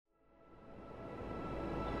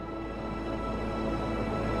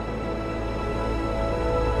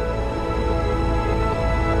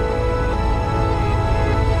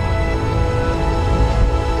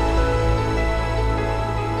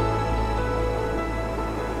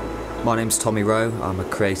My name's Tommy Rowe. I'm a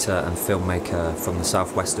creator and filmmaker from the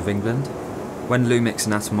southwest of England. When LUMIX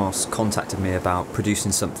Atomos contacted me about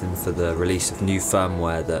producing something for the release of new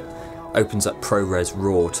firmware that opens up ProRes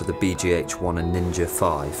RAW to the BGH1 and Ninja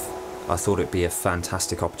 5, I thought it'd be a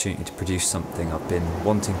fantastic opportunity to produce something I've been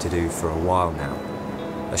wanting to do for a while now.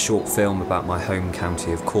 A short film about my home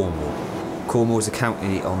county of Cornwall. Cornwall is a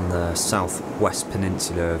county on the southwest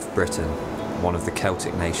peninsula of Britain, one of the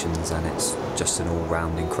Celtic nations, and it's just an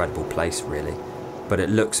all-round incredible place really. But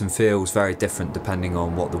it looks and feels very different depending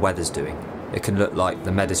on what the weather's doing. It can look like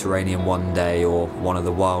the Mediterranean one day or one of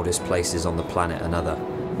the wildest places on the planet another.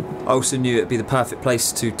 I also knew it'd be the perfect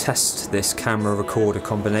place to test this camera recorder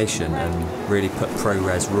combination and really put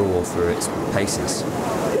ProRes RAW through its paces.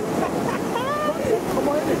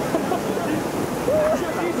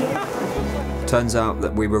 Turns out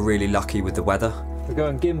that we were really lucky with the weather. We're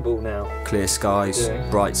going gimbal now. Clear skies,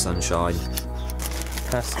 bright sunshine.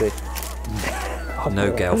 Fantastic.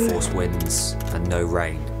 No gale force winds and no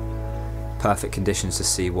rain. Perfect conditions to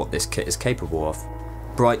see what this kit is capable of.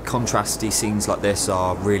 Bright contrasty scenes like this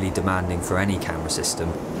are really demanding for any camera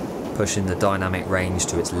system, pushing the dynamic range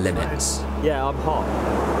to its limits. Yeah, I'm hot.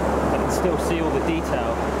 I can still see all the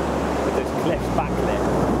detail with those clips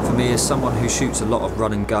backlit. For me, as someone who shoots a lot of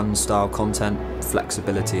run and gun style content,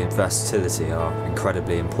 flexibility and versatility are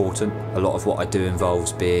incredibly important. A lot of what I do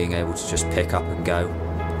involves being able to just pick up and go,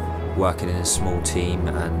 working in a small team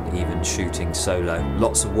and even shooting solo.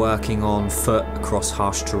 Lots of working on foot across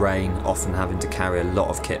harsh terrain, often having to carry a lot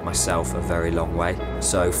of kit myself a very long way.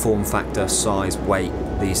 So form factor, size, weight,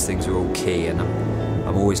 these things are all key, and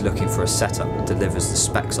I'm always looking for a setup that delivers the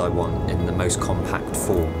specs I want in the most compact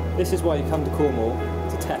form. This is why you come to Cornwall,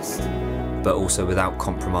 to test. But also without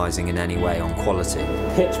compromising in any way on quality.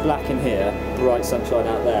 Pitch black in here, bright sunshine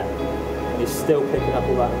out there, and you're still picking up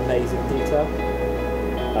all that amazing detail.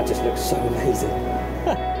 That just looks so amazing.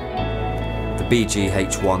 The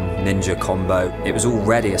BGH1 Ninja combo, it was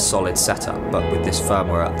already a solid setup, but with this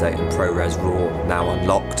firmware update and ProRes RAW now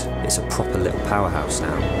unlocked, it's a proper little powerhouse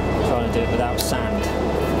now. I'm trying to do it without sand.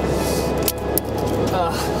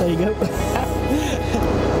 Ah, there you go.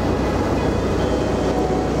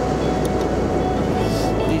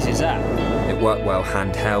 What easy is that? It worked well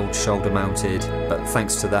handheld, shoulder mounted, but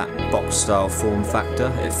thanks to that box style form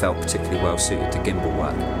factor, it felt particularly well suited to gimbal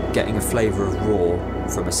work. Getting a flavour of RAW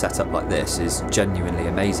from a setup like this is genuinely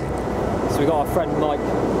amazing. So we got our friend Mike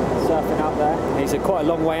surfing out there. He's quite a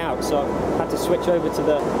long way out, so I had to switch over to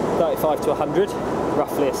the 35 to 100,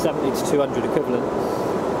 roughly a 70 to 200 equivalent.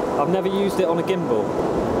 I've never used it on a gimbal.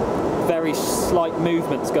 Very slight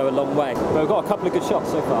movements go a long way, but we've got a couple of good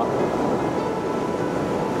shots so far.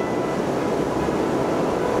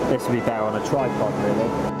 This would be better on a tripod, really.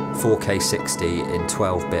 4K 60 in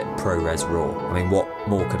 12-bit ProRes RAW. I mean, what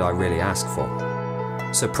more could I really ask for?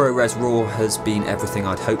 So ProRes RAW has been everything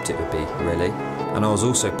I'd hoped it would be, really. And I was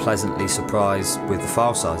also pleasantly surprised with the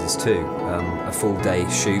file sizes too. A full day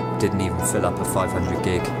shoot didn't even fill up a 500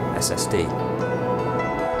 gig SSD.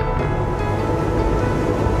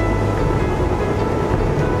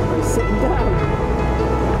 He's sitting down.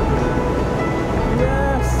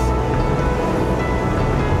 Yes!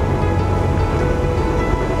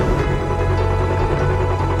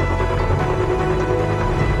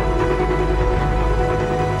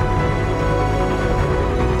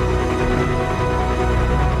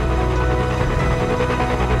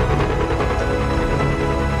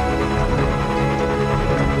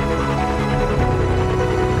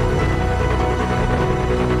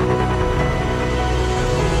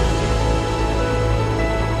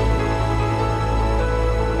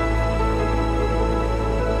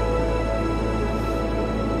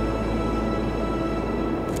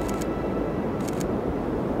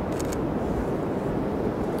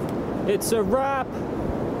 It's a wrap!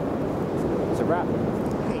 It's a wrap.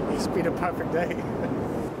 It's been a perfect day.